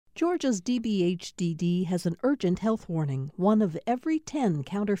Georgia's DBHDD has an urgent health warning. 1 of every 10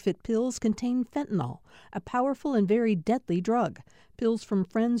 counterfeit pills contain fentanyl, a powerful and very deadly drug. Pills from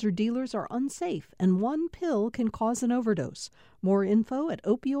friends or dealers are unsafe, and 1 pill can cause an overdose. More info at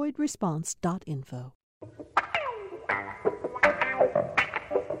opioidresponse.info.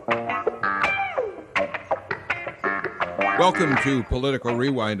 Welcome to Political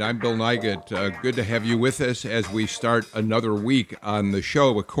Rewind. I'm Bill Nigut. Good to have you with us as we start another week on the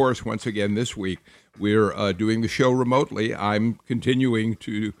show. Of course, once again this week, we're doing the show remotely. I'm continuing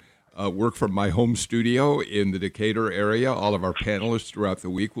to work from my home studio in the Decatur area. All of our panelists throughout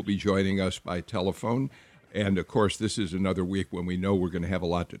the week will be joining us by telephone. And, of course, this is another week when we know we're going to have a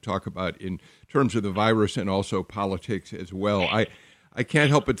lot to talk about in terms of the virus and also politics as well. I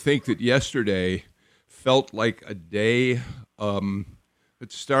can't help but think that yesterday felt like a day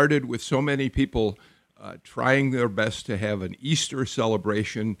that started with so many people trying their best to have an Easter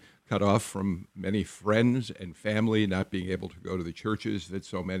celebration, cut off from many friends and family, not being able to go to the churches that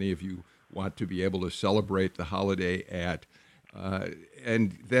so many of you want to be able to celebrate the holiday at.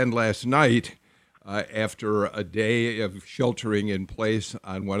 And then last night, after a day of sheltering in place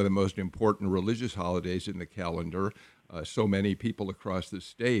on one of the most important religious holidays in the calendar, so many people across the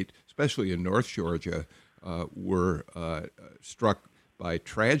state, especially in North Georgia, were struck by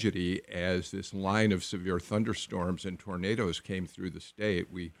tragedy as this line of severe thunderstorms and tornadoes came through the state.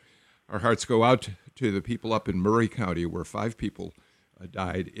 Our hearts go out to the people up in Murray County, where 5 people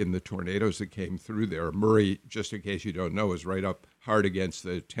died in the tornadoes that came through there. Murray, just in case you don't know, is right up hard against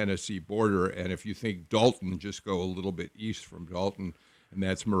the Tennessee border. And if you think Dalton, just go a little bit east from Dalton, and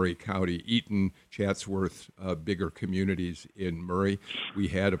that's Murray County. Eaton, Chatsworth, bigger communities in Murray. We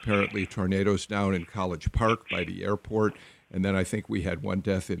had apparently tornadoes down in College Park by the airport, and then I think we had 1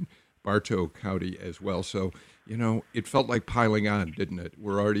 death in Bartow County as well. So, it felt like piling on, didn't it?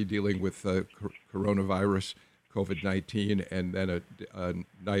 We're already dealing with coronavirus, COVID-19, and then a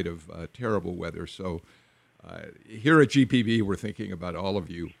night of terrible weather. So here at GPB, we're thinking about all of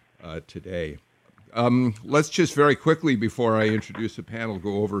you today. Let's just very quickly, before I introduce the panel,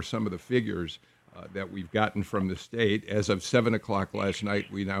 go over some of the figures that we've gotten from the state. As of 7 o'clock last night,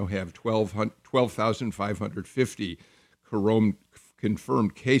 we now have 12,550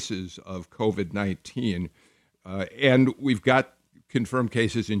 confirmed cases of COVID-19. And we've got confirmed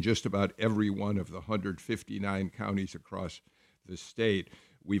cases in just about every one of the 159 counties across the state.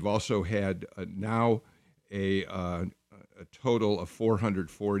 We've also had now a total of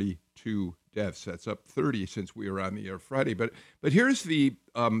 442 deaths. That's up 30 since we were on the air Friday. But here's the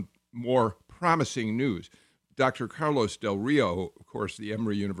more promising news. Dr. Carlos Del Rio, of course, the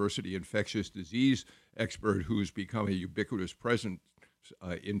Emory University infectious disease expert who's become a ubiquitous presence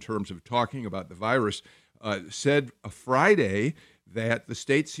in terms of talking about the virus, said Friday that the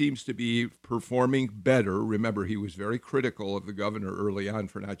state seems to be performing better. Remember, he was very critical of the governor early on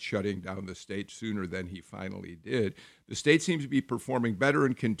for not shutting down the state sooner than he finally did. The state seems to be performing better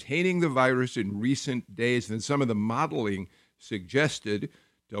in containing the virus in recent days than some of the modeling suggested.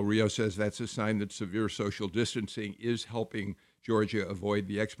 Del Rio says that's a sign that severe social distancing is helping Georgia avoid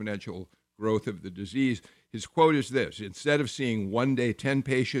the exponential growth of the disease. His quote is this: instead of seeing one day 10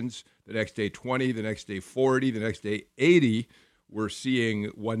 patients, the next day 20, the next day 40, the next day 80, we're seeing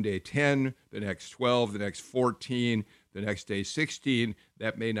one day 10, the next 12, the next 14, the next day 16.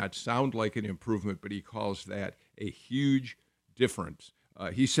 That may not sound like an improvement, but he calls that a huge difference.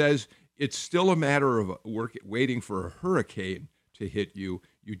 He says it's still a matter of waiting for a hurricane to hit you.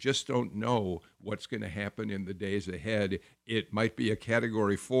 You just don't know what's going to happen in the days ahead. It might be a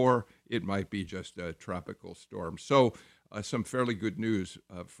Category 4. It might be just a tropical storm. So some fairly good news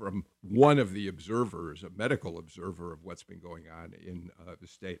from one of the observers, a medical observer of what's been going on in the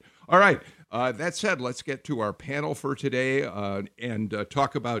state. All right. That said, let's get to our panel for today and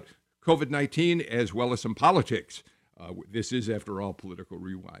talk about COVID-19 as well as some politics. This is, after all, Political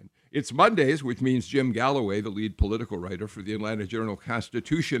Rewind. It's Mondays, which means Jim Galloway, the lead political writer for the Atlanta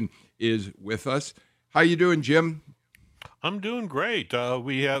Journal-Constitution, is with us. How you doing, Jim? I'm doing great.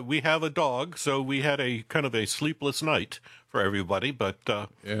 We have a dog, so we had a kind of a sleepless night for everybody. But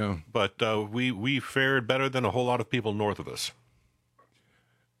we fared better than a whole lot of people north of us.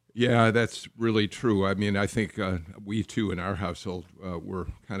 Yeah, that's really true. I mean, I think we, too, in our household were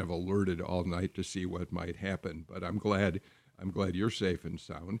kind of alerted all night to see what might happen. But I'm glad you're safe and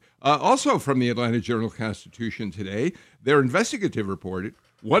sound. Also from the Atlanta Journal-Constitution today,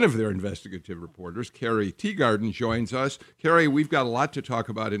 one of their investigative reporters, Carrie Teagarden, joins us. Carrie, we've got a lot to talk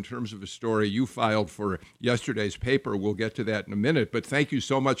about in terms of a story you filed for yesterday's paper. We'll get to that in a minute. But thank you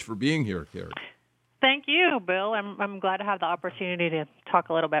so much for being here, Carrie. Thank you. No, Bill, I'm glad to have the opportunity to talk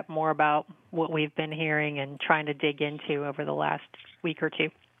a little bit more about what we've been hearing and trying to dig into over the last week or two.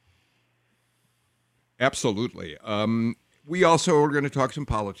 Absolutely. We also are going to talk some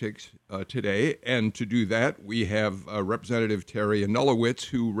politics today, and to do that, we have Representative Terry Anulewicz,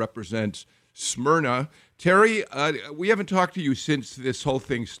 who represents Smyrna. Terry, we haven't talked to you since this whole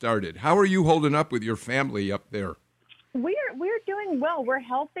thing started. How are you holding up with your family up there? We're doing well. We're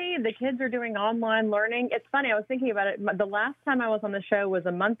healthy. The kids are doing online learning. It's funny. I was thinking about it. The last time I was on the show was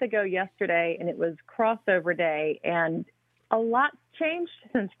a month ago yesterday, and it was crossover day, and a lot's changed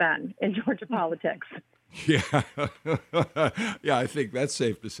since then in Georgia politics. Yeah, yeah, I think that's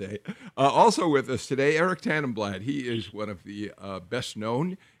safe to say. Also with us today, Eric Tanenblatt. He is one of the best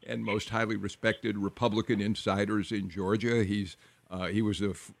known and most highly respected Republican insiders in Georgia. He was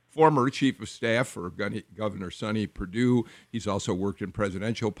the former chief of staff for Governor Sonny Perdue. He's also worked in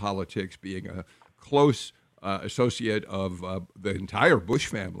presidential politics, being a close associate of the entire Bush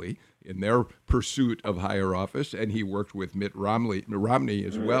family in their pursuit of higher office, and he worked with Mitt Romney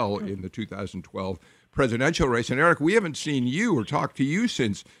as well in the 2012 presidential race. And Eric, we haven't seen you or talked to you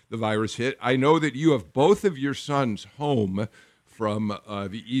since the virus hit. I know that you have both of your sons home from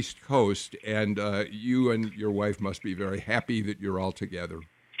the East Coast, and you and your wife must be very happy that you're all together.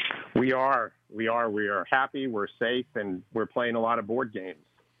 We are happy, we're safe, and we're playing a lot of board games.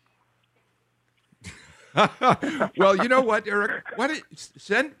 Well, you know what, Eric?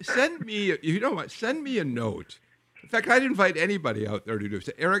 Send me a note. In fact, I'd invite anybody out there to do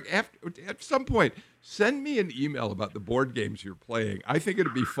so. Eric, at some point, send me an email about the board games you're playing. I think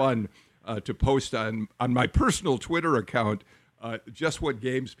it'd be fun to post on my personal Twitter account just what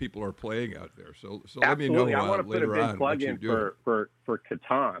games people are playing out there. So let me know I want to later put a on big plug what in you do. for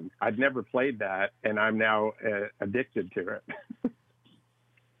Catan. I'd never played that, and I'm now addicted to it.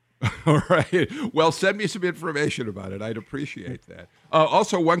 All right. Well, send me some information about it. I'd appreciate that.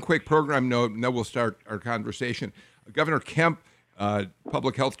 Also, one quick program note, and then we'll start our conversation. Governor Kemp,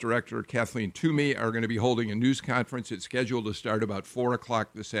 Public Health Director Kathleen Toomey are going to be holding a news conference. It's scheduled to start about 4 o'clock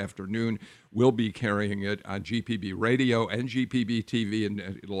this afternoon. We'll be carrying it on GPB Radio and GPB TV, and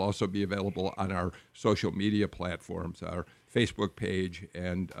it'll also be available on our social media platforms, our Facebook page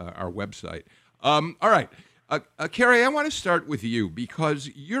and our website. All right. Carrie, I want to start with you because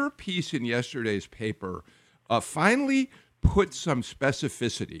your piece in yesterday's paper finally put some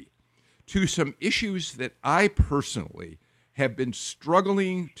specificity to some issues that I personally have been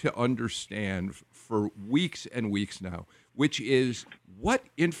struggling to understand for weeks and weeks now, which is what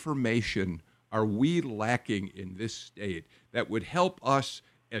information are we lacking in this state that would help us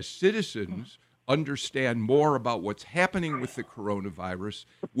as citizens understand more about what's happening with the coronavirus,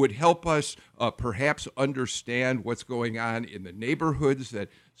 would help us perhaps understand what's going on in the neighborhoods that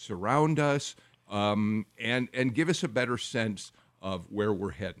surround us, and give us a better sense of where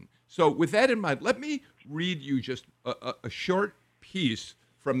we're heading. So with that in mind, let me read you just a short piece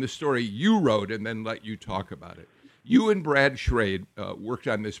from the story you wrote and then let you talk about it. You and Brad Schrade worked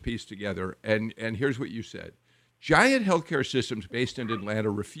on this piece together, and here's what you said. Giant healthcare systems based in Atlanta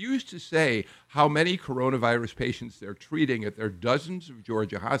refuse to say how many coronavirus patients they're treating at their dozens of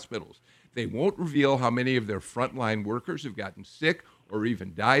Georgia hospitals. They won't reveal how many of their frontline workers have gotten sick or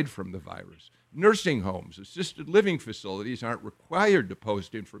even died from the virus. Nursing homes, assisted living facilities aren't required to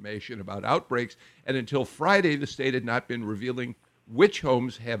post information about outbreaks, and until Friday, the state had not been revealing which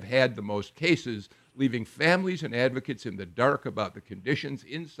homes have had the most cases, leaving families and advocates in the dark about the conditions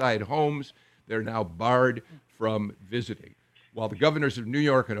inside homes. They're now barred from visiting. While the governors of New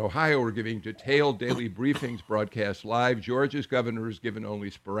York and Ohio are giving detailed daily briefings broadcast live, Georgia's governor has given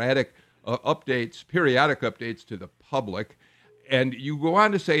only periodic updates to the public. And you go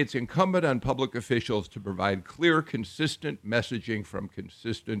on to say it's incumbent on public officials to provide clear, consistent messaging from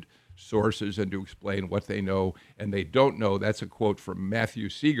consistent sources and to explain what they know and they don't know. That's a quote from Matthew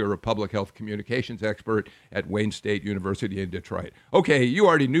Seeger, a public health communications expert at Wayne State University in Detroit. Okay, you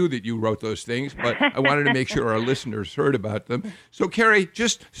already knew that you wrote those things, but I wanted to make sure our listeners heard about them. So, Carrie,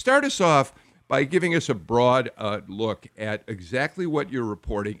 just start us off by giving us a broad look at exactly what you're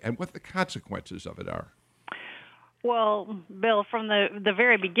reporting and what the consequences of it are. Well, Bill, from the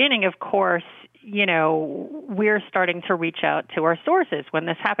very beginning, of course, we're starting to reach out to our sources when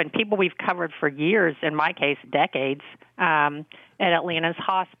this happened. People we've covered for years, in my case, decades, at Atlanta's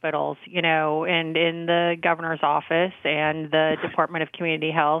hospitals, and in the governor's office and the Department of Community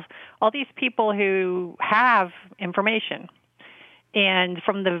Health, all these people who have information. And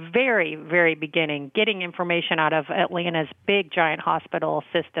from the very, very beginning, getting information out of Atlanta's big, giant hospital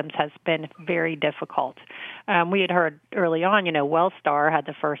systems has been very difficult. We had heard early on, Wellstar had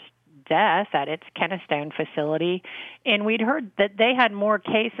the first death at its Kennestone facility, and we'd heard that they had more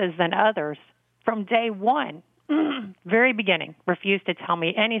cases than others from day one. Very beginning, refused to tell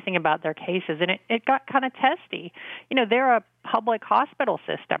me anything about their cases, and it got kind of testy. They're a public hospital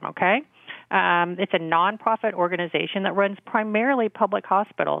system, okay? It's a nonprofit organization that runs primarily public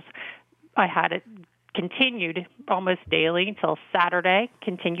hospitals. I had it continued almost daily until Saturday,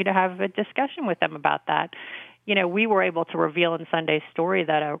 continued to have a discussion with them about that. We were able to reveal in Sunday's story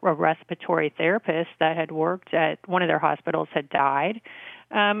that a respiratory therapist that had worked at one of their hospitals had died,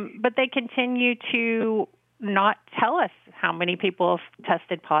 but they continue to not tell us how many people have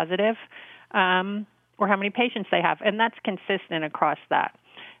tested positive or how many patients they have, and that's consistent across that.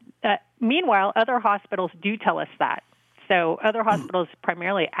 Meanwhile, other hospitals do tell us that. So other hospitals,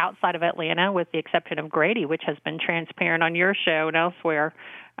 primarily outside of Atlanta, with the exception of Grady, which has been transparent on your show and elsewhere,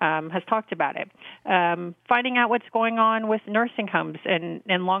 has talked about it. Finding out what's going on with nursing homes and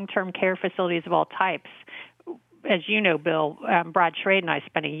long-term care facilities of all types. As you know, Bill, Brad Schrade and I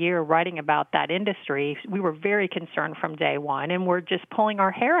spent a year writing about that industry. We were very concerned from day one, and we're just pulling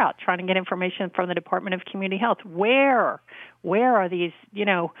our hair out trying to get information from the Department of Community Health. Where are these,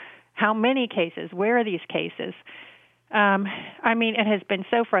 how many cases? Where are these cases? It has been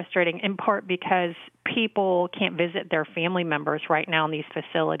so frustrating, in part because people can't visit their family members right now in these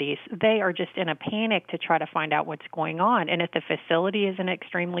facilities. They are just in a panic to try to find out what's going on. And if the facility isn't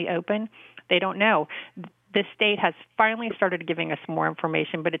extremely open, they don't know. The state has finally started giving us more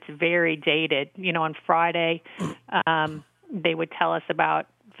information, but it's very dated. On Friday, they would tell us about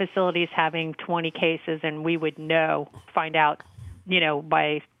facilities having 20 cases, and we would find out,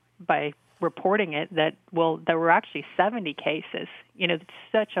 by reporting it that, there were actually 70 cases. It's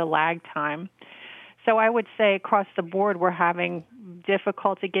such a lag time. So I would say across the board, we're having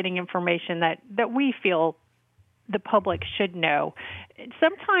difficulty getting information that we feel the public should know.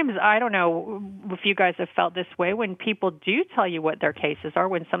 Sometimes, I don't know if you guys have felt this way, when people do tell you what their cases are,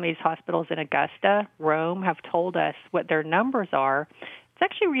 when some of these hospitals in Augusta, Rome have told us what their numbers are, it's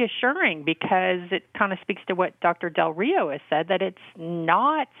actually reassuring because it kind of speaks to what Dr. Del Rio has said, that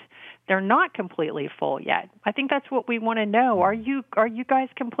they're not completely full yet. I think that's what we want to know. Are you guys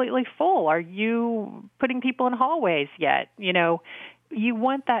completely full? Are you putting people in hallways yet? You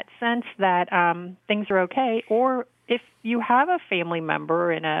want that sense that things are okay. Or if you have a family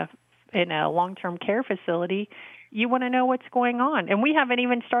member in a long-term care facility, you want to know what's going on. And we haven't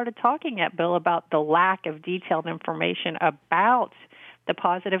even started talking yet, Bill, about the lack of detailed information about the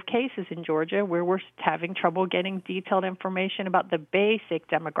positive cases in Georgia, where we're having trouble getting detailed information about the basic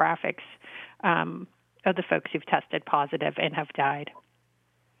demographics of the folks who've tested positive and have died.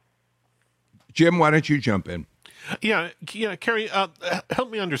 Jim, why don't you jump in? Yeah, Carrie, help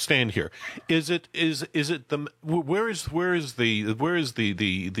me understand here. Is it the where is the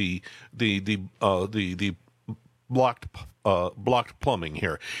blocked plumbing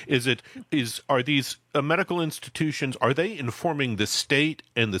here? Are these medical institutions, are they informing the state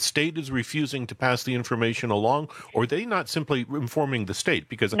and the state is refusing to pass the information along, or are they not simply informing the state?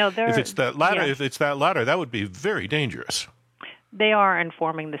 Because if it's that latter, that would be very dangerous. They are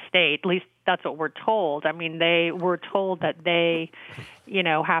informing the state. At least that's what we're told. They were told that they,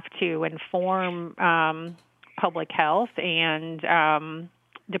 have to inform public health and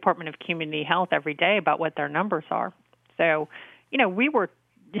Department of Community Health every day about what their numbers are. So, I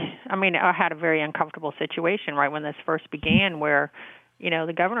had a very uncomfortable situation right when this first began, where,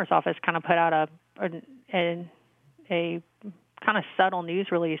 the governor's office kind of put out a kind of subtle news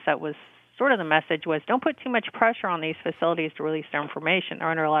release that was sort of, the message was, don't put too much pressure on these facilities to release their information.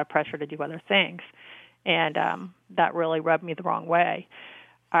 They're under a lot of pressure to do other things. And that really rubbed me the wrong way.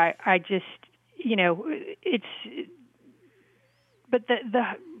 I just, but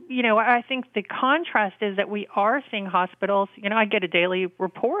I think the contrast is that we are seeing hospitals, I get a daily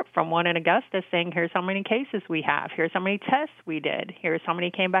report from one in Augusta saying, here's how many cases we have, here's how many tests we did, here's how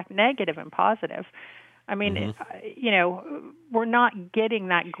many came back negative and positive. We're not getting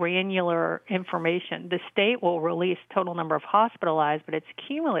that granular information. The state will release total number of hospitalized, but it's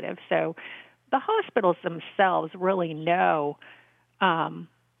cumulative. So the hospitals themselves really know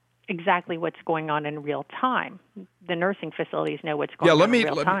exactly what's going on in real time. The nursing facilities know what's going on in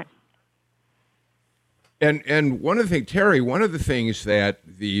real time. And one of the things, Terry, one of the things that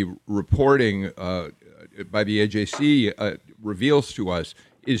the reporting by the AJC reveals to us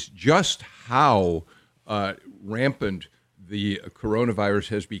is just how rampant the coronavirus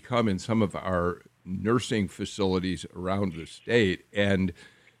has become in some of our nursing facilities around the state, and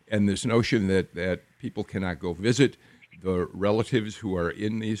this notion that people cannot go visit the relatives who are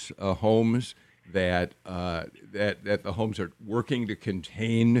in these homes, that that the homes are working to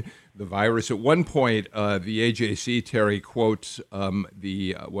contain the virus. At one point, the AJC, Terry, quotes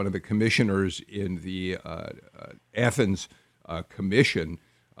the one of the commissioners in the Athens Commission,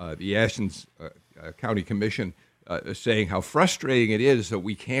 the Athens County Commission, saying how frustrating it is that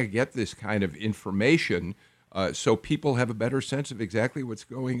we can't get this kind of information so people have a better sense of exactly what's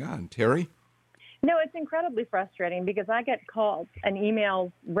going on. Terry? No, it's incredibly frustrating because I get calls and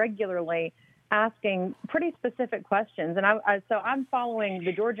emails regularly asking pretty specific questions. And so I'm following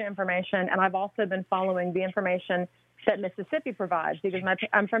the Georgia information, and I've also been following the information that Mississippi provides because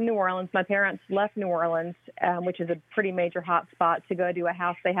I'm from New Orleans. My parents left New Orleans, which is a pretty major hot spot, to go to a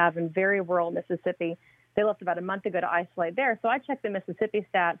house they have in very rural Mississippi. They left about a month ago to isolate there. So I check the Mississippi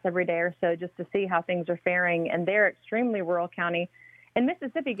stats every day or so just to see how things are faring. And they're extremely rural county. And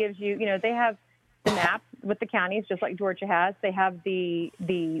Mississippi gives you, they have the map with the counties, just like Georgia has. They have the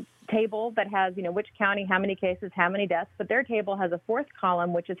table that has, which county, how many cases, how many deaths. But their table has a fourth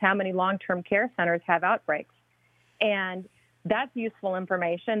column, which is how many long-term care centers have outbreaks. And that's useful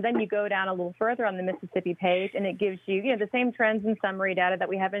information. Then you go down a little further on the Mississippi page, and it gives you, the same trends and summary data that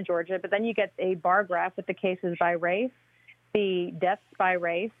we have in Georgia. But then you get a bar graph with the cases by race, the deaths by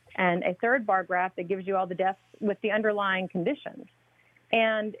race, and a third bar graph that gives you all the deaths with the underlying conditions.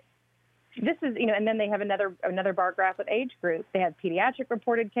 And this is, and then they have another bar graph with age group. They have pediatric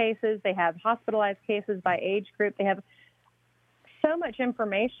reported cases. They have hospitalized cases by age group. They have so much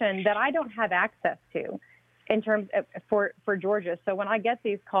information that I don't have access to in terms of, for Georgia. So when I get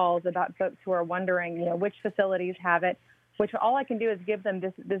these calls about folks who are wondering, which facilities have it, which all I can do is give them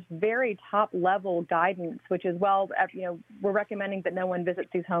this very top level guidance, which is, we're recommending that no one visits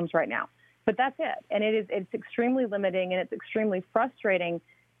these homes right now. But that's it. And it's extremely limiting, and it's extremely frustrating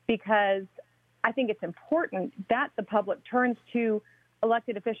because I think it's important that the public turns to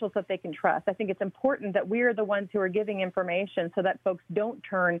elected officials that they can trust. I think it's important that we are the ones who are giving information so that folks don't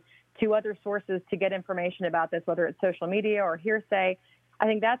turn to other sources to get information about this, whether it's social media or hearsay. I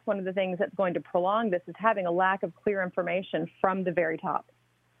think that's one of the things that's going to prolong this, is having a lack of clear information from the very top.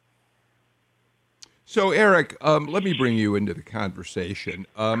 So, Eric, let me bring you into the conversation.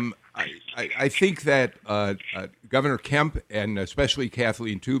 I think that Governor Kemp and especially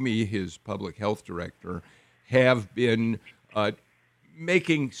Kathleen Toomey, his public health director, have been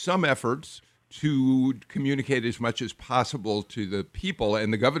making some efforts to communicate as much as possible to the people.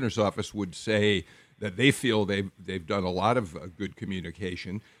 And the governor's office would say that they feel they've done a lot of good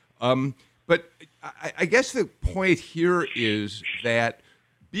communication. But I guess the point here is that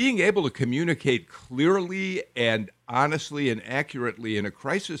being able to communicate clearly and honestly and accurately in a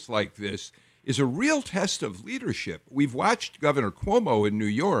crisis like this is a real test of leadership. We've watched Governor Cuomo in New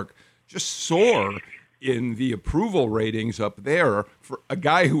York just soar in the approval ratings up there for a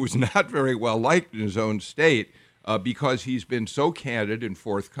guy who was not very well liked in his own state because he's been so candid and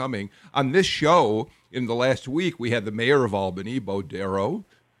forthcoming. On this show, in the last week, we had the mayor of Albany, Bo Darrow,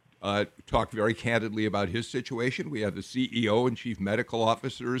 talk very candidly about his situation. We had the CEO and chief medical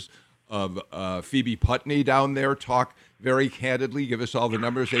officers of Phoebe Putney down there talk very candidly, give us all the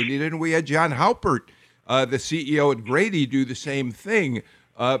numbers they needed. And we had John Haupert, the CEO at Grady, do the same thing.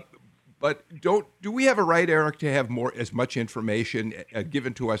 But do we have a right, Eric, to have as much information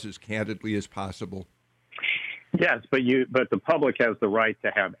given to us as candidly as possible? Yes, but the public has the right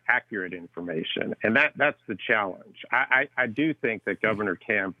to have accurate information, and that's the challenge. I do think that Governor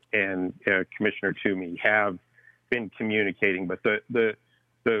Kemp and Commissioner Toomey have been communicating, but the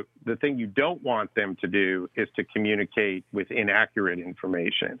thing you don't want them to do is to communicate with inaccurate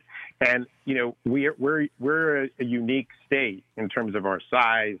information. And we're a unique state in terms of our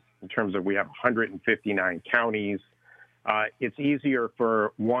size, in terms of we have 159 counties. It's easier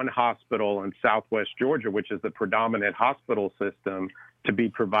for one hospital in Southwest Georgia, which is the predominant hospital system, to be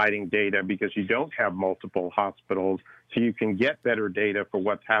providing data because you don't have multiple hospitals. So you can get better data for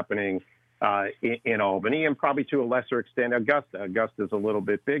what's happening in Albany and probably to a lesser extent Augusta. Augusta is a little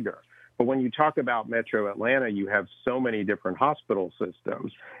bit bigger. But when you talk about Metro Atlanta, you have so many different hospital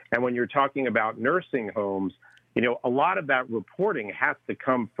systems. And when you're talking about nursing homes, a lot of that reporting has to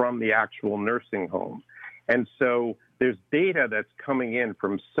come from the actual nursing home. And so there's data that's coming in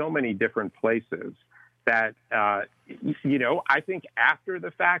from so many different places that, I think after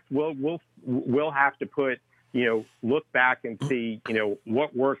the fact, we'll have to put, look back and see,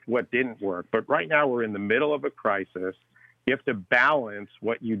 what worked, what didn't work. But right now we're in the middle of a crisis. You have to balance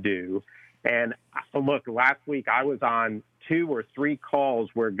what you do. And look, last week I was on 2 or 3 calls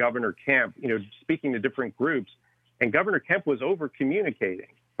where Governor Kemp, speaking to different groups, and Governor Kemp was over communicating.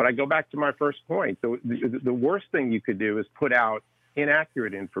 But I go back to my first point. The worst thing you could do is put out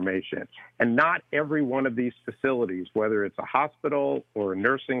inaccurate information. And not every one of these facilities, whether it's a hospital or a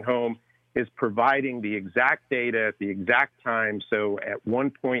nursing home, is providing the exact data at the exact time. So at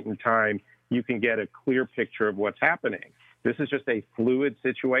one point in time, you can get a clear picture of what's happening. This is just a fluid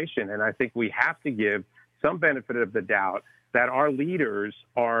situation. And I think we have to give some benefit of the doubt that our leaders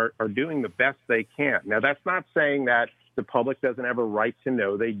are doing the best they can. Now, that's not saying that the public doesn't have a right to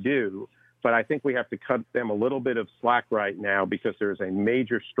know. They do. But I think we have to cut them a little bit of slack right now because there's a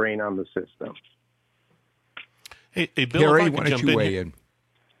major strain on the system. Hey, Bill, Terry, why don't you weigh in?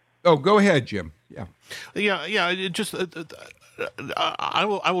 Oh, go ahead, Jim. Yeah. It just I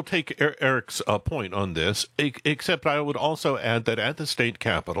will take Eric's point on this. Except I would also add that at the state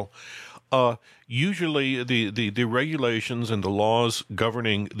capitol, usually the regulations and the laws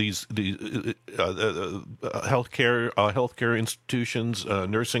governing these healthcare institutions,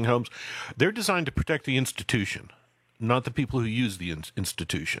 nursing homes, they're designed to protect the institution, not the people who use the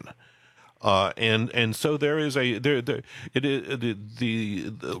institution. And so there is the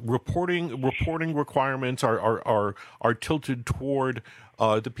reporting requirements are tilted toward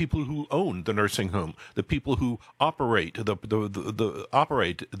the people who own the nursing home, the people who operate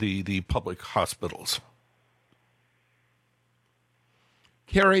the public hospitals.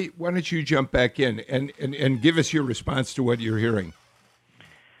 Carrie, why don't you jump back in and give us your response to what you're hearing?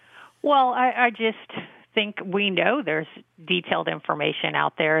 Well, I just think we know there's detailed information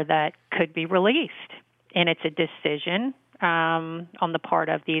out there that could be released, and it's a decision on the part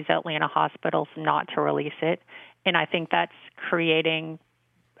of these Atlanta hospitals not to release it, and I think that's creating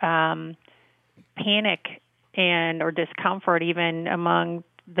panic or discomfort even among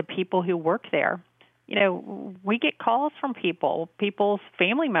the people who work there. You know, we get calls from people's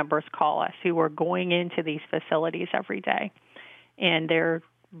family members call us who are going into these facilities every day, and they're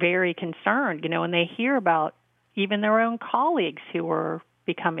very concerned, and they hear about even their own colleagues who are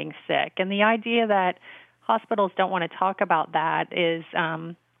becoming sick. And the idea that hospitals don't want to talk about that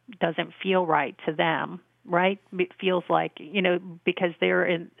doesn't feel right to them, right? It feels like, because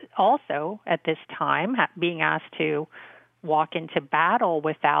they're also at this time being asked to walk into battle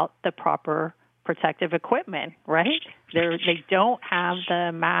without the proper protective equipment, right? They don't have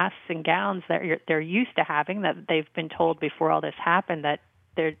the masks and gowns that they're used to having, that they've been told before all this happened that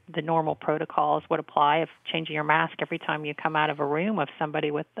the normal protocols would apply of changing your mask every time you come out of a room of somebody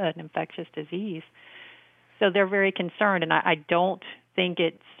with an infectious disease. So they're very concerned, and I don't think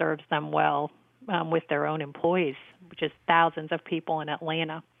it serves them well with their own employees, which is thousands of people in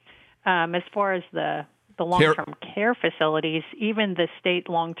Atlanta. As far as the long-term care facilities, even the state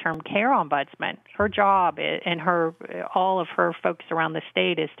long-term care ombudsman, her job and all of her folks around the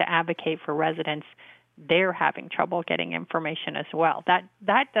state is to advocate for residents. They're having trouble getting information as well.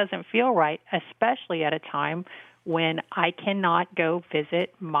 That doesn't feel right, especially at a time when I cannot go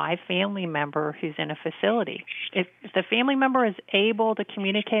visit my family member who's in a facility. If the family member is able to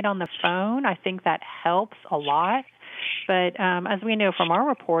communicate on the phone, I think that helps a lot. But as we know from our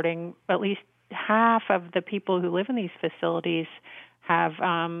reporting, at least half of the people who live in these facilities have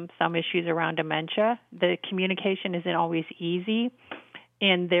some issues around dementia. The communication isn't always easy,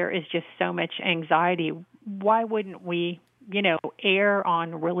 and there is just so much anxiety. Why wouldn't we, err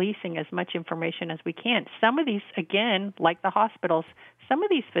on releasing as much information as we can? Some of these, again, like the hospitals, some of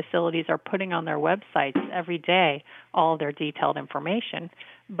these facilities are putting on their websites every day all their detailed information,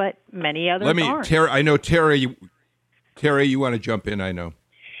 but many others aren't. I know, Terry, you want to jump in, I know.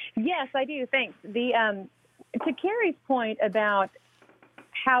 Yes, I do. Thanks. To Carrie's point about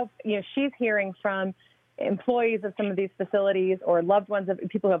how she's hearing from employees of some of these facilities or loved ones of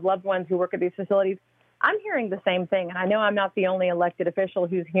people who have loved ones who work at these facilities, I'm hearing the same thing. And I know I'm not the only elected official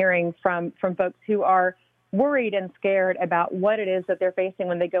who's hearing from folks who are worried and scared about what it is that they're facing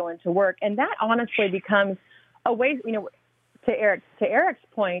when they go into work. And that honestly becomes a way, to Eric's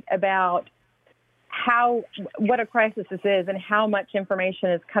point about what a crisis this is and how much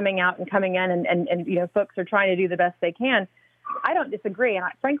information is coming out and coming in and folks are trying to do the best they can. I don't disagree. And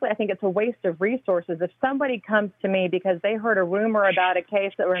frankly, I think it's a waste of resources. If somebody comes to me because they heard a rumor about a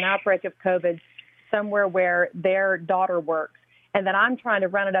case or an outbreak of COVID somewhere where their daughter works, and then I'm trying to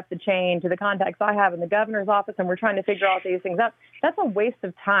run it up the chain to the contacts I have in the governor's office, and we're trying to figure all these things out, that's a waste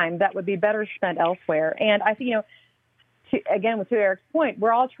of time that would be better spent elsewhere. And I think, to Eric's point,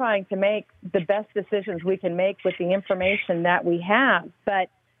 we're all trying to make the best decisions we can make with the information that we have. But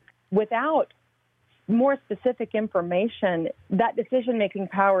without more specific information, that decision-making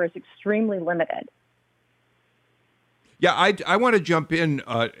power is extremely limited. Yeah, I want to jump in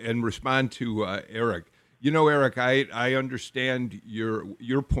and respond to Eric. Eric, I understand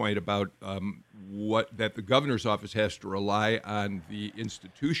your point about that the governor's office has to rely on the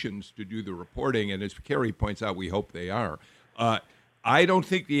institutions to do the reporting, and as Kerry points out, we hope they are. I don't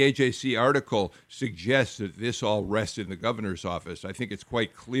think the AJC article suggests that this all rests in the governor's office. I think it's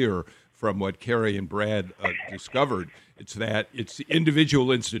quite clear from what Kerry and Brad discovered. It's that it's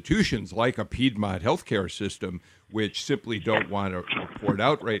individual institutions like a Piedmont healthcare system which simply don't want to report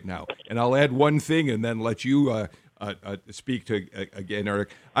out right now. And I'll add one thing and then let you speak to again, Eric.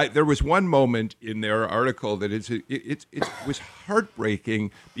 There was one moment in their article that it was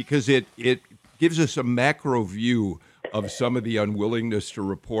heartbreaking because it gives us a macro view of some of the unwillingness to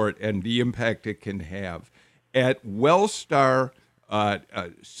report and the impact it can have. At Wellstar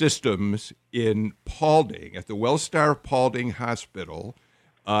Systems in Paulding, at the Wellstar Paulding Hospital,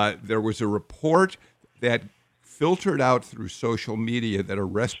 there was a report that filtered out through social media that a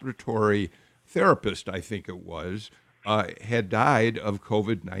respiratory therapist, I think it was, had died of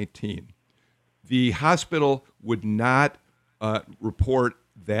COVID-19. The hospital would not report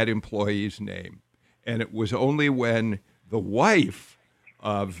that employee's name. And it was only when the wife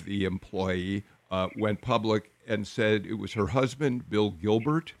of the employee went public and said it was her husband, Bill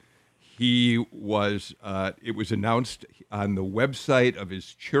Gilbert. It was announced on the website of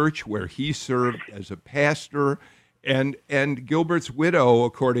his church where he served as a pastor. And Gilbert's widow,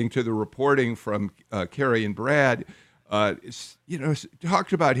 according to the reporting from Kerry and Brad,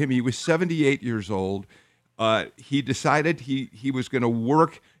 talked about him. He was 78 years old. He decided he was going to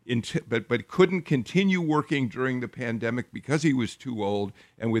work but couldn't continue working during the pandemic because he was too old.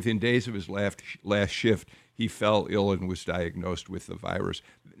 And within days of his last shift, he fell ill and was diagnosed with the virus.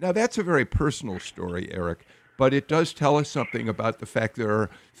 Now, that's a very personal story, Eric, but it does tell us something about the fact there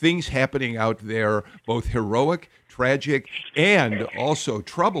are things happening out there, both heroic, tragic, and also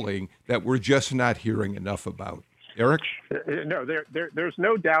troubling that we're just not hearing enough about. Eric? No, there's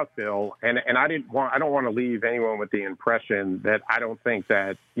no doubt, Bill, and I don't want to leave anyone with the impression that I don't think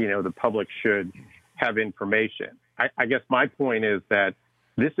that the public should have information. I guess my point is that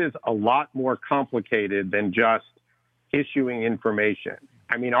this is a lot more complicated than just issuing information.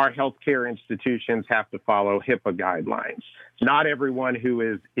 I mean, our healthcare institutions have to follow HIPAA guidelines. Not everyone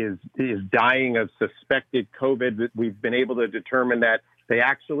who is dying of suspected COVID, we've been able to determine that they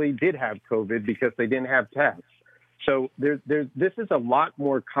actually did have COVID because they didn't have tests. So this is a lot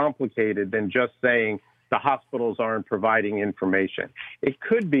more complicated than just saying the hospitals aren't providing information. It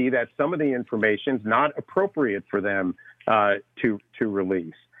could be that some of the information is not appropriate for them to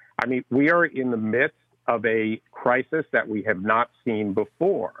release. I mean, we are in the midst of a crisis that we have not seen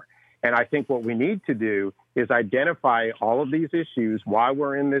before. And I think what we need to do is identify all of these issues while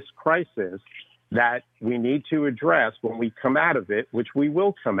we're in this crisis that we need to address when we come out of it, which we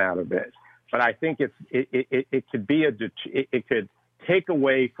will come out of it. But I think it could take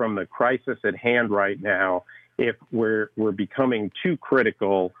away from the crisis at hand right now if we're becoming too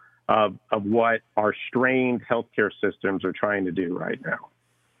critical of what our strained healthcare systems are trying to do right now.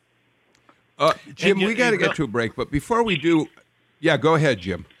 Jim, we got to get to a break, but before we do, go ahead,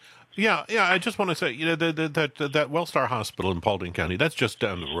 Jim. Yeah. I just want to say, that Wellstar Hospital in Paulding County, that's just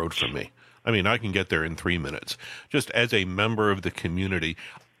down the road from me. I mean, I can get there in 3 minutes. Just as a member of the community,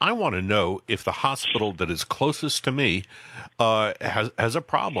 I want to know if the hospital that is closest to me has a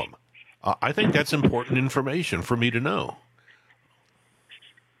problem. I think that's important information for me to know.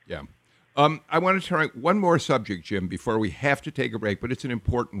 Yeah. I want to try one more subject, Jim, before we have to take a break, but it's an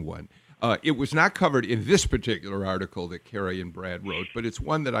important one. It was not covered in this particular article that Kerry and Brad wrote, but it's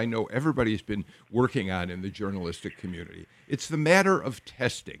one that I know everybody's been working on in the journalistic community. It's the matter of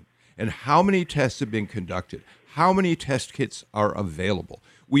testing and how many tests have been conducted, how many test kits are available.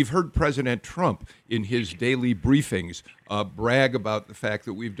 We've heard President Trump in his daily briefings brag about the fact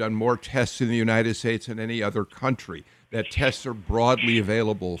that we've done more tests in the United States than any other country, that tests are broadly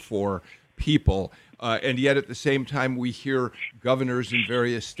available for people. And yet at the same time, we hear governors in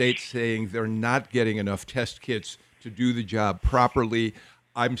various states saying they're not getting enough test kits to do the job properly.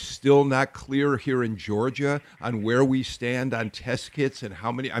 I'm still not clear here in Georgia on where we stand on test kits and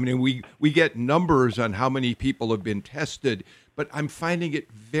how many. I mean, we get numbers on how many people have been tested, but I'm finding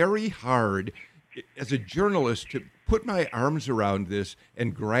it very hard as a journalist to put my arms around this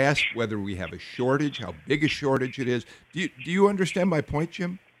and grasp whether we have a shortage, how big a shortage it is. Do you understand my point,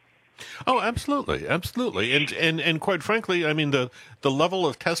 Jim? Oh, absolutely. And quite frankly, I mean, the level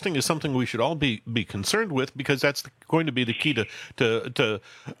of testing is something we should all be concerned with, because that's going to be the key to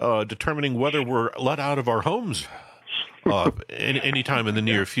determining whether we're let out of our homes any time in the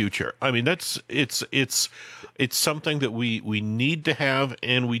near future. I mean, it's something that we need to have,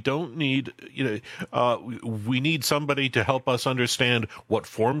 and we don't need, we need somebody to help us understand what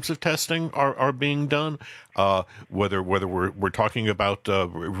forms of testing are being done, whether we're talking about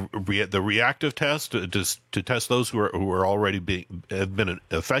the reactive test to test those who are already have been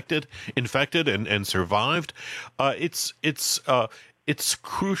infected and survived. It's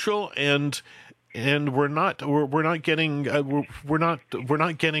crucial, and we're not getting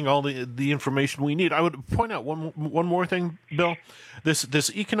all the information we need. I would point out one more thing, Bill.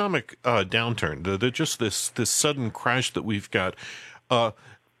 This economic downturn, just this sudden crash that we've got.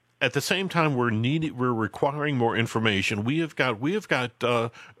 At the same time, we're requiring more information. We have got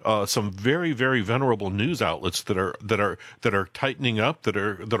some very, very venerable news outlets that are tightening up, that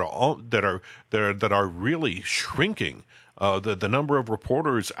are really shrinking. The number of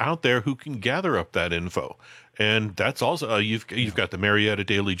reporters out there who can gather up that info. And that's also, you've got the Marietta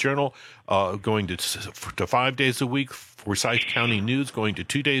Daily Journal going to 5 days a week, Forsyth County News going to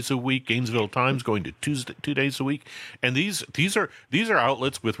 2 days a week, Gainesville Times going to 2 days a week. And these are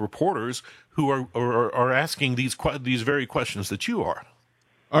outlets with reporters who are asking these very questions that you are.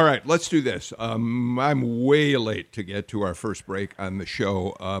 All right, let's do this. I'm way late to get to our first break on the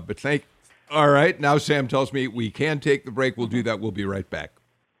show, but all right, now Sam tells me we can take the break. We'll do that. We'll be right back.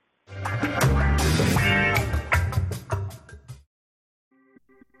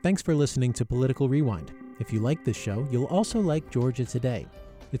 Thanks for listening to Political Rewind. If you like this show, you'll also like Georgia Today.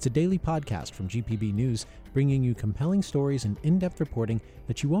 It's a daily podcast from GPB News, bringing you compelling stories and in-depth reporting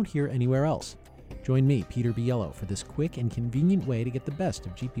that you won't hear anywhere else. Join me, Peter Biello, for this quick and convenient way to get the best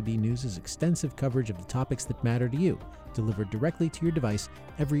of GPB News' extensive coverage of the topics that matter to you, delivered directly to your device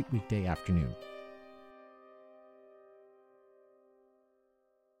every weekday afternoon.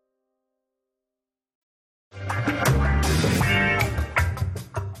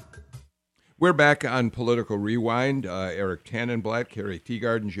 We're back on Political Rewind. Eric Tannenblatt, Carrie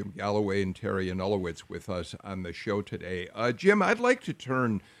Teagarden, Jim Galloway, and Terry Anulowitz with us on the show today. Jim, I'd like to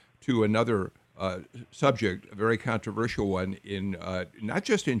turn to another subject, a very controversial one, in not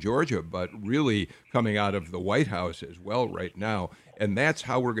just in Georgia, but really coming out of the White House as well right now, and that's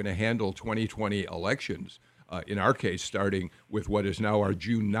how we're going to handle 2020 elections, in our case, starting with what is now our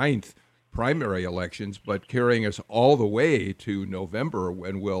June 9th primary elections, but carrying us all the way to November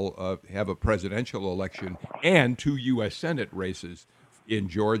when we'll have a presidential election and 2 U.S. Senate races in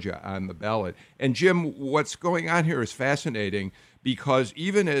Georgia on the ballot. And Jim, what's going on here is fascinating because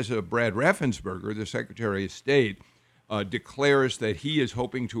even as Brad Raffensperger, the Secretary of State, declares that he is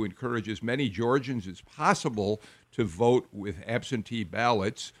hoping to encourage as many Georgians as possible to vote with absentee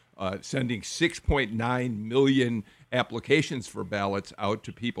ballots, sending 6.9 million applications for ballots out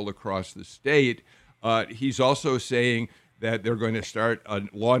to people across the state. He's also saying that they're going to start a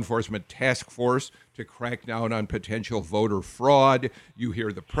law enforcement task force to crack down on potential voter fraud. You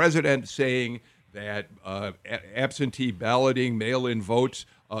hear the president saying that absentee balloting, mail-in votes,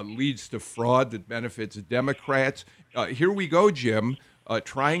 leads to fraud that benefits Democrats. Here we go, Jim,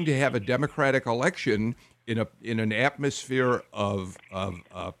 trying to have a Democratic election in an atmosphere of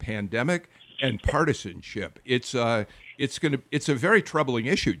pandemic and partisanship. It's a very troubling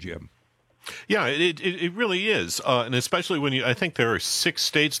issue, Jim. Yeah, it really is, and especially when I think there are 6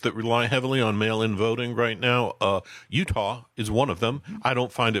 states that rely heavily on mail-in voting right now. Utah is one of them. I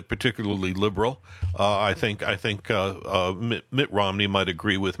don't find it particularly liberal. I think Mitt Romney might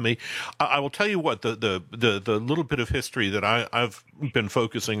agree with me. I will tell you what, the little bit of history that I've been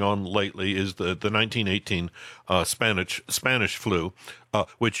focusing on lately is the 1918 Spanish flu,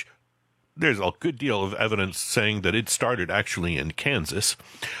 which there's a good deal of evidence saying that it started actually in Kansas.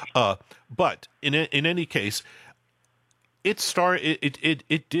 But in any case, it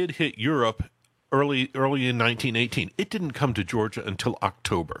did hit Europe early in 1918. It didn't come to Georgia until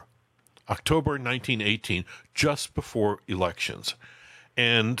October 1918, just before elections.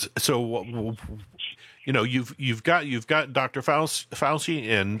 And so, you've got Dr. Fauci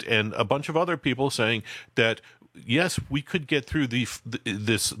and a bunch of other people saying that yes, we could get through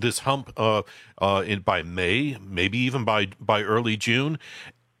this hump by May, maybe even by early June,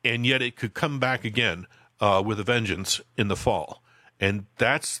 and yet it could come back again with a vengeance in the fall. And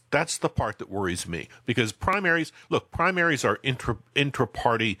that's the part that worries me, because primaries are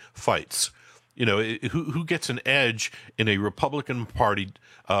intra-party fights. Who gets an edge in a Republican Party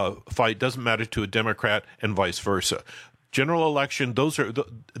fight doesn't matter to a Democrat, and vice versa. General election,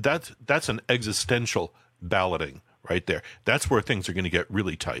 that's an existential balloting right there. That's where things are going to get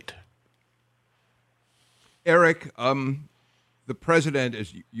really tight. Eric, the president,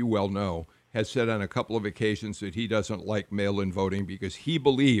 as you well know, has said on a couple of occasions that he doesn't like mail-in voting because he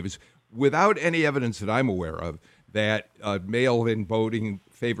believes, without any evidence that I'm aware of, that mail-in voting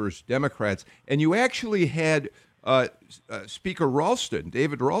favors Democrats. And you actually had Speaker Ralston,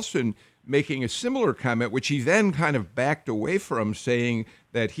 David Ralston, making a similar comment, which he then kind of backed away from, saying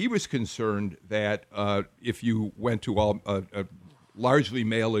that he was concerned that if you went to largely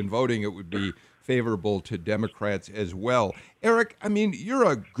mail-in voting, it would be favorable to Democrats as well. Eric, I mean, you're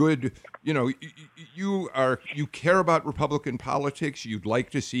a good, you care about Republican politics. You'd like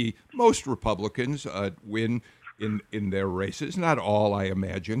to see most Republicans win in their races. Not all, I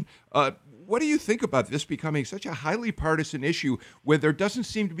imagine. What do you think about this becoming such a highly partisan issue where there doesn't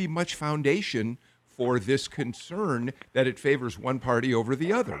seem to be much foundation for this concern that it favors one party over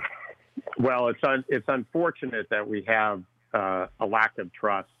the other? Well, it's unfortunate that we have a lack of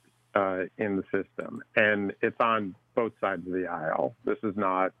trust in the system, and it's on both sides of the aisle. This is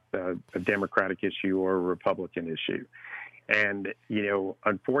not a Democratic issue or a Republican issue. And,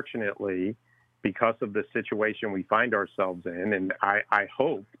 unfortunately, because of the situation we find ourselves in, and I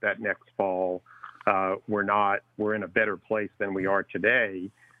hope that next fall we're in a better place than we are today,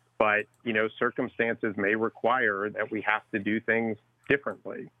 but, circumstances may require that we have to do things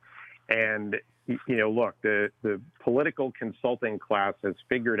differently. And look, the political consulting class has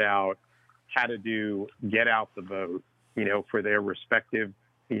figured out how to get out the vote, for their respective,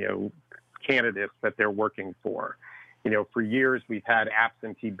 candidates that they're working for. For years, we've had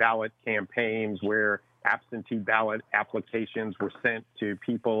absentee ballot campaigns where absentee ballot applications were sent to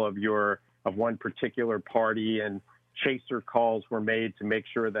people of one particular party, and chaser calls were made to make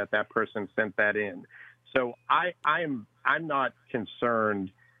sure that person sent that in. So I'm not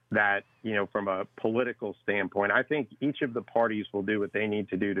concerned that, from a political standpoint, I think each of the parties will do what they need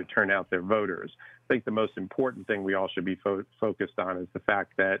to do to turn out their voters. I think the most important thing we all should be focused on is the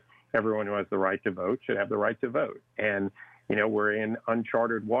fact that everyone who has the right to vote should have the right to vote. And, we're in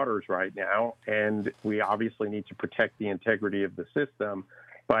uncharted waters right now, and we obviously need to protect the integrity of the system.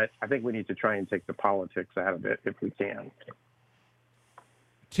 But I think we need to try and take the politics out of it if we can.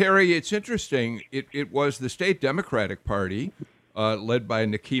 Terry, it's interesting. It was the state Democratic Party, led by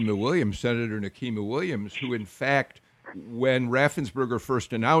Nikema Williams, Senator Nikema Williams, who, in fact, when Raffensperger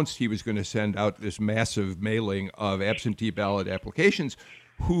first announced he was going to send out this massive mailing of absentee ballot applications,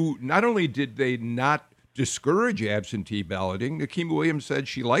 who not only did they not discourage absentee balloting, Nikema Williams said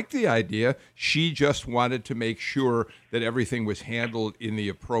she liked the idea. She just wanted to make sure that everything was handled in the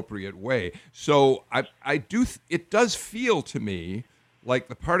appropriate way. So it does feel to me like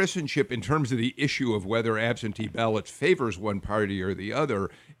the partisanship in terms of the issue of whether absentee ballots favors one party or the other,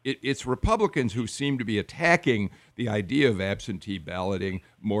 it's Republicans who seem to be attacking the idea of absentee balloting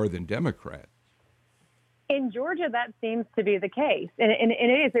more than Democrats. In Georgia, that seems to be the case. And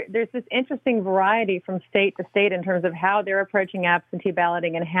it is. There's this interesting variety from state to state in terms of how they're approaching absentee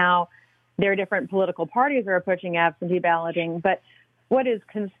balloting and how their different political parties are approaching absentee balloting. But what is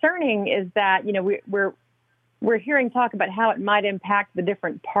concerning is that, we're hearing talk about how it might impact the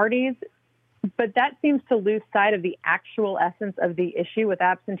different parties, but that seems to lose sight of the actual essence of the issue with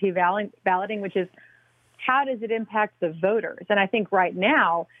absentee balloting, which is how does it impact the voters? And I think right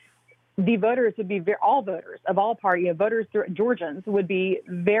now, the voters would be all voters of all parties, voters, Georgians would be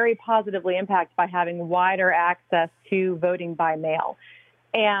very positively impacted by having wider access to voting by mail.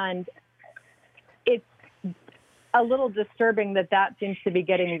 And it's a little disturbing that seems to be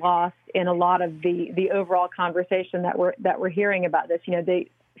getting lost in a lot of the overall conversation that we're hearing about this.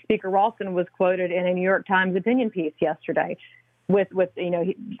 Speaker Ralston was quoted in a New York Times opinion piece yesterday with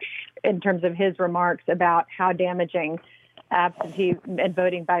in terms of his remarks about how damaging absentee and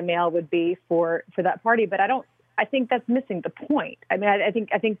voting by mail would be for that party. But I think that's missing the point. I mean, I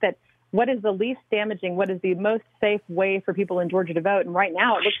think that what is the least damaging, what is the most safe way for people in Georgia to vote? And right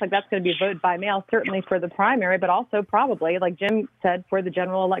now it looks like that's going to be voted by mail, certainly for the primary, but also probably, like Jim said, for the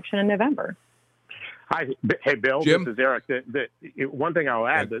general election in November. Hey, Bill, Jim? This is Eric. One thing I'll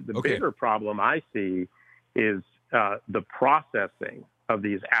add, the bigger problem I see is the processing of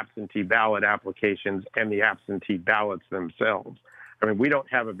these absentee ballot applications and the absentee ballots themselves. I mean, we don't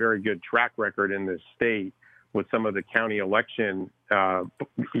have a very good track record in this state with some of the county election,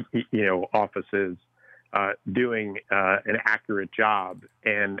 offices doing an accurate job,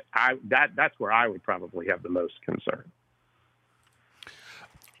 and that's where I would probably have the most concern.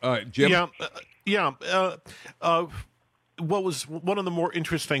 Jim? What was one of the more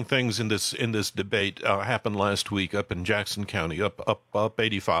interesting things in this debate happened last week up in Jackson County, up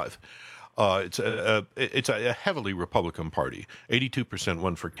 85. It's a heavily Republican party. 82%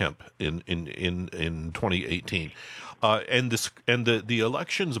 won for Kemp in 2018, and the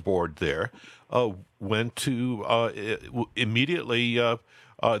elections board there went to immediately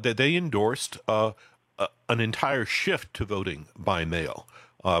that they endorsed an entire shift to voting by mail.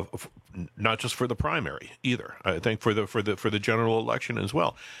 Not just for the primary either. I think for the general election as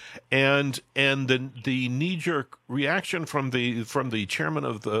well, and the knee-jerk reaction from the chairman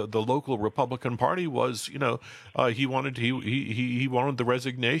of the local Republican Party was, he wanted the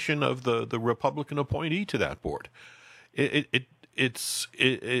resignation of the Republican appointee to that board. It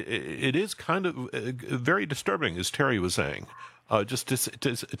is kind of very disturbing, as Terry was saying. Just to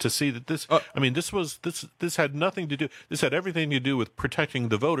see that this, I mean, this had nothing to do. This had everything to do with protecting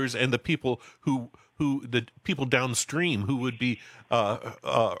the voters and the people the people downstream who would be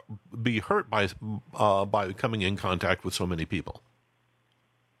hurt by coming in contact with so many people.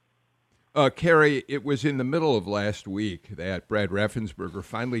 Kerry, it was in the middle of last week that Brad Raffensperger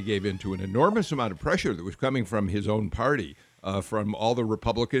finally gave in to an enormous amount of pressure that was coming from his own party, from all the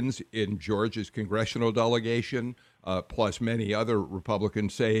Republicans in Georgia's congressional delegation, plus many other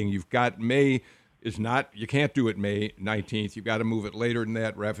Republicans saying you can't do it May 19th. You've got to move it later than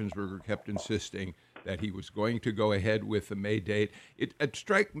that. Raffensperger kept insisting that he was going to go ahead with the May date. It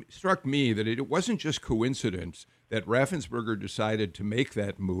struck me that it wasn't just coincidence that Raffensperger decided to make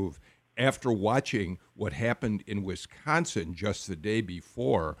that move after watching what happened in Wisconsin just the day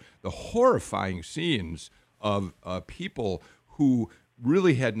before, the horrifying scenes of people who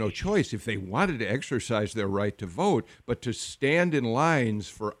really had no choice if they wanted to exercise their right to vote, but to stand in lines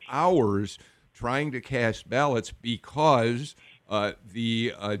for hours trying to cast ballots because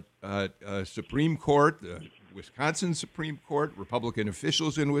the Supreme Court, the Wisconsin Supreme Court, Republican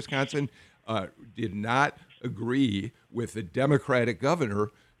officials in Wisconsin did not agree with the Democratic governor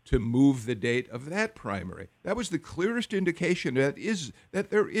to move the date of that primary. That was the clearest indication that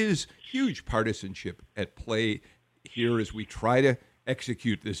there is huge partisanship at play here as we try to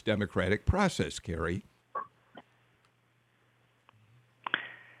execute this democratic process, Kerry.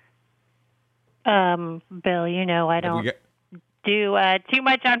 Bill, I don't do too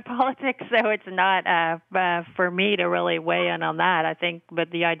much on politics, so it's not for me to really weigh in on that. I think,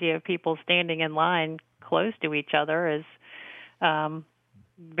 but the idea of people standing in line close to each other is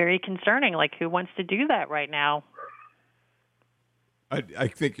very concerning. Like, who wants to do that right now? I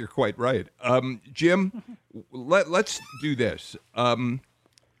think you're quite right. Jim, let's do this.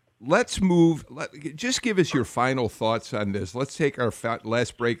 Let's move. Just give us your final thoughts on this. Let's take our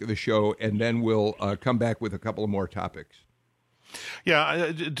last break of the show, and then we'll come back with a couple of more topics.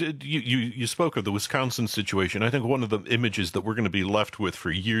 Yeah, you spoke of the Wisconsin situation. I think one of the images that we're going to be left with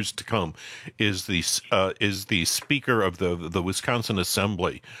for years to come is the speaker of the Wisconsin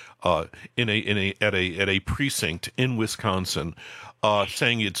Assembly at a precinct in Wisconsin,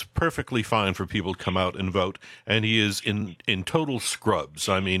 saying it's perfectly fine for people to come out and vote, and he is in total scrubs.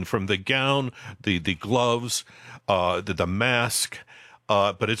 I mean, from the gown, the gloves, the mask,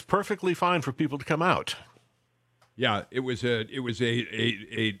 but it's perfectly fine for people to come out. Yeah, it was an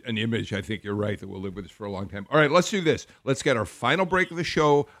image. I think you're right that we'll live with this for a long time. All right, let's do this. Let's get our final break of the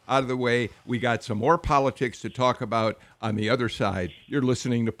show out of the way. We got some more politics to talk about on the other side. You're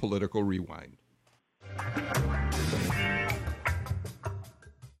listening to Political Rewind.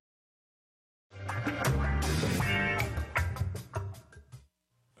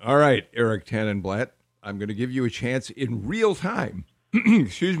 All right, Eric Tannenblatt, I'm going to give you a chance in real time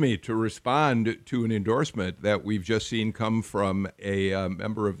to respond to an endorsement that we've just seen come from a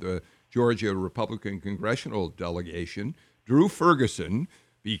member of the Georgia Republican congressional delegation. Drew Ferguson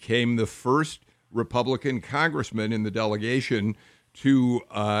became the first Republican congressman in the delegation to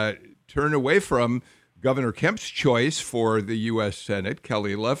turn away from Governor Kemp's choice for the U.S. Senate,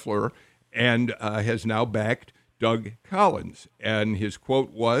 Kelly Loeffler, and has now backed Doug Collins. And his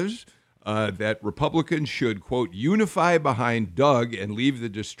quote was that Republicans should, quote, unify behind Doug and leave the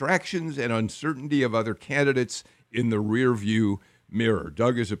distractions and uncertainty of other candidates in the rearview mirror.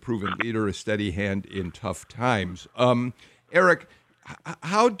 Doug is a proven leader, a steady hand in tough times. Eric,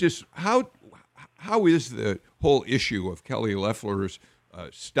 how is the whole issue of Kelly Loeffler's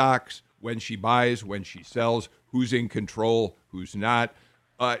stocks, when she buys, when she sells, who's in control, who's not?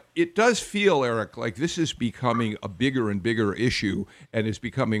 It does feel, Eric, like this is becoming a bigger and bigger issue and is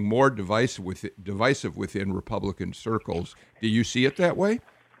becoming more divisive within Republican circles. Do you see it that way?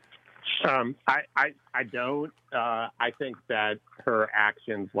 I don't. I think that her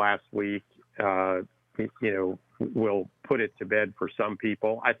actions last week, will put it to bed for some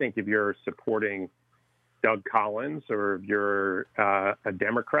people. I think if you're supporting Doug Collins or if you're a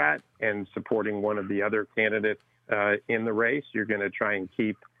Democrat and supporting one of the other candidates in the race, you're going to try and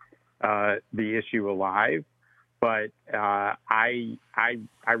keep the issue alive. But I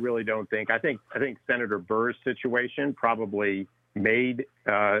really don't think. I think Senator Burr's situation probably made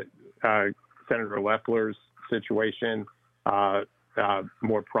Senator Loeffler's situation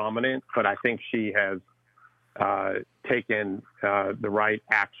more prominent. But I think she has taken the right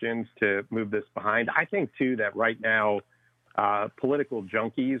actions to move this behind. I think too that right now political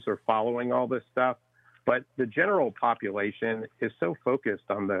junkies are following all this stuff. But the general population is so focused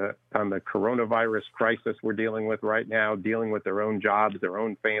on the coronavirus crisis we're dealing with right now, dealing with their own jobs, their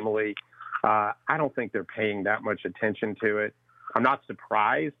own family. I don't think they're paying that much attention to it. I'm not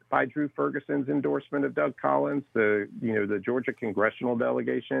surprised by Drew Ferguson's endorsement of Doug Collins. The Georgia congressional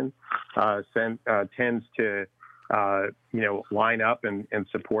delegation tends to line up and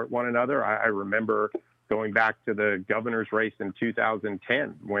support one another. I remember going back to the governor's race in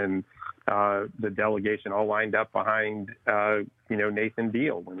 2010 when the delegation all lined up behind, Nathan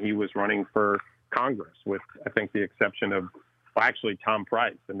Deal when he was running for Congress, with, I think, the exception of, well, actually Tom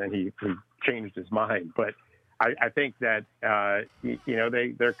Price, and then he changed his mind. But I think that,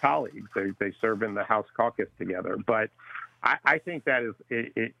 they're colleagues. They serve in the House caucus together. But I think that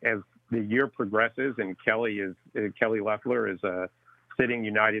as the year progresses and Kelly Loeffler is a sitting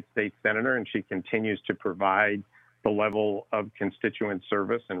United States Senator, and she continues to provide the level of constituent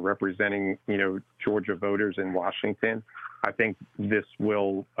service and representing, Georgia voters in Washington, I think this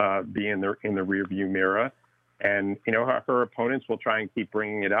will be in the rearview mirror. And, her opponents will try and keep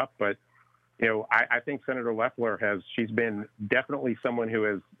bringing it up. But, I think Senator Loeffler she's been definitely someone who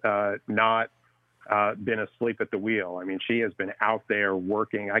has not been asleep at the wheel. I mean, she has been out there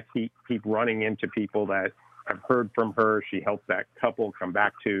working. I keep running into people that have heard from her. She helped that couple come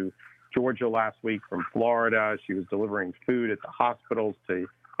back to Georgia last week from Florida. She was delivering food at the hospitals to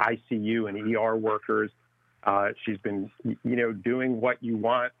ICU and ER workers. She's been, doing what you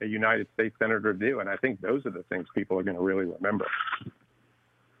want a United States Senator to do. And I think those are the things people are going to really remember.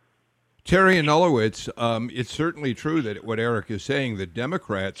 Terry and Nulowitz, it's certainly true that what Eric is saying, that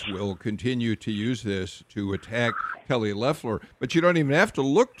Democrats will continue to use this to attack Kelly Loeffler, but you don't even have to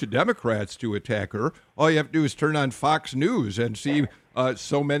look to Democrats to attack her. All you have to do is turn on Fox News and see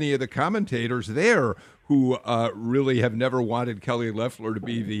so many of the commentators there who really have never wanted Kelly Loeffler to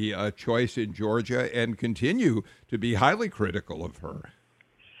be the choice in Georgia and continue to be highly critical of her.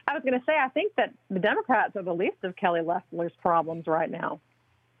 I was going to say, I think that the Democrats are the least of Kelly Loeffler's problems right now.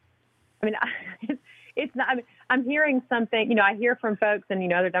 I mean, it's not. I mean, I'm hearing something. I hear from folks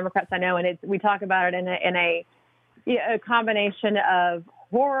and other Democrats I know, and we talk about it in a combination of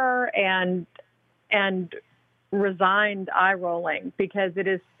horror and resigned eye rolling, because it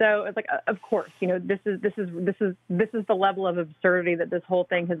is so. It's like, of course, this is the level of absurdity that this whole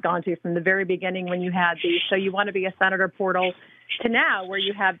thing has gone to from the very beginning, when you had so you want to be a senator portal, to now where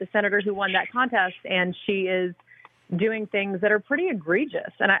you have the senator who won that contest and she is doing things that are pretty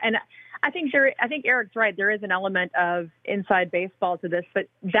egregious. And I think Eric's right. There is an element of inside baseball to this, but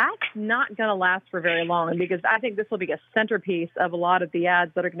that's not going to last for very long, because I think this will be a centerpiece of a lot of the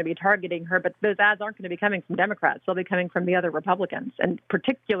ads that are going to be targeting her. But those ads aren't going to be coming from Democrats. They'll be coming from the other Republicans, and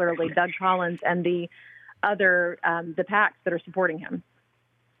particularly Doug Collins and the other the PACs that are supporting him.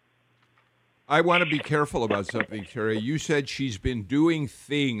 I want to be careful about something, Terry. You said she's been doing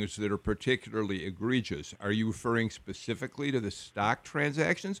things that are particularly egregious. Are you referring specifically to the stock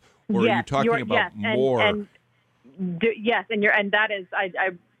transactions, or are you talking about more? Yes, and that is, I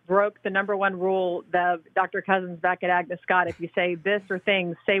broke the number one rule of Dr. Cousins back at Agnes Scott. If you say this or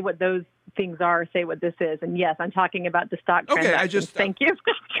things, say what those things are, say what this is. And yes, I'm talking about the stock transactions. Thank you.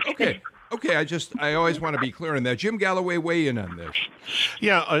 Okay, I always want to be clear on that. Jim Galloway, weigh in on this.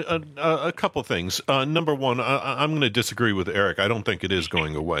 Yeah, a couple things. Number one, I'm going to disagree with Eric. I don't think it is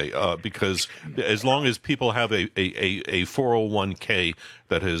going away because as long as people have a 401k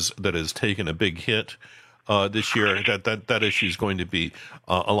that has taken a big hit this year, that issue is going to be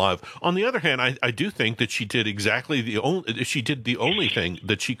alive. On the other hand, I do think that she did the only thing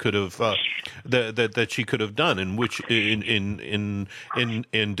that she could have that she could have done, in which in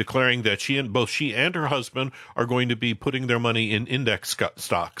declaring that both she and her husband are going to be putting their money in index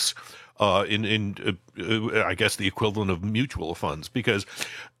stocks, I guess the equivalent of mutual funds, because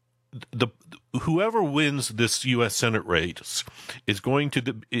whoever wins this U.S. Senate race is going to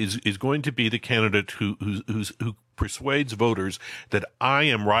be the candidate who persuades voters that I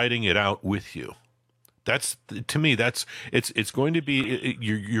am riding it out with you. That's, to me, it's going to be,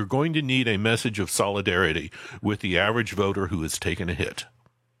 you're going to need a message of solidarity with the average voter who has taken a hit.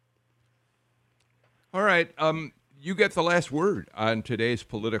 All right. You get the last word on today's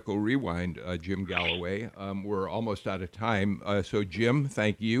Political Rewind, Jim Galloway. We're almost out of time. So, Jim,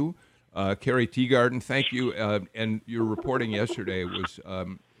 thank you. Carrie Teagarden, thank you. And your reporting yesterday was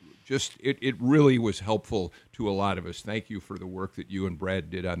it really was helpful to a lot of us. Thank you for the work that you and Brad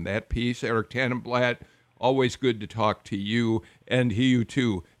did on that piece. Eric Tannenblatt, always good to talk to you. And you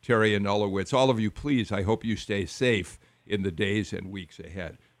too, Terry Anulowitz. All of you, please, I hope you stay safe in the days and weeks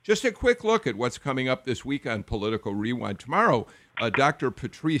ahead. Just a quick look at what's coming up this week on Political Rewind. Tomorrow, Dr.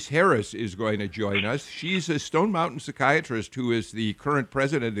 Patrice Harris is going to join us. She's a Stone Mountain psychiatrist who is the current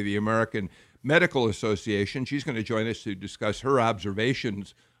president of the American Medical Association. She's going to join us to discuss her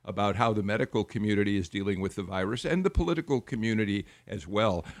observations about how the medical community is dealing with the virus and the political community as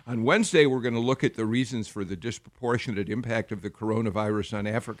well. On Wednesday, we're going to look at the reasons for the disproportionate impact of the coronavirus on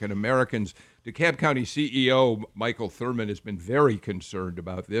African Americans. DeKalb County CEO Michael Thurman has been very concerned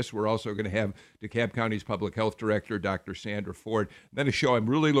about this. We're also going to have DeKalb County's Public Health Director, Dr. Sandra Ford. Then a show I'm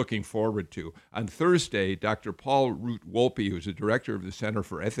really looking forward to. On Thursday, Dr. Paul Root-Wolpe, who's the director of the Center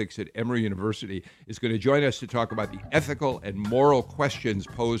for Ethics at Emory University, is going to join us to talk about the ethical and moral questions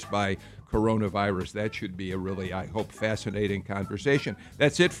posed by coronavirus. That should be a really, I hope, fascinating conversation.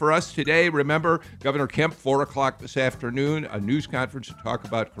 That's it for us today. Remember, Governor Kemp, 4 o'clock this afternoon, a news conference to talk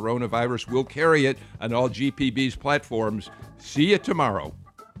about coronavirus. We'll carry it on all GPB's platforms. See you tomorrow.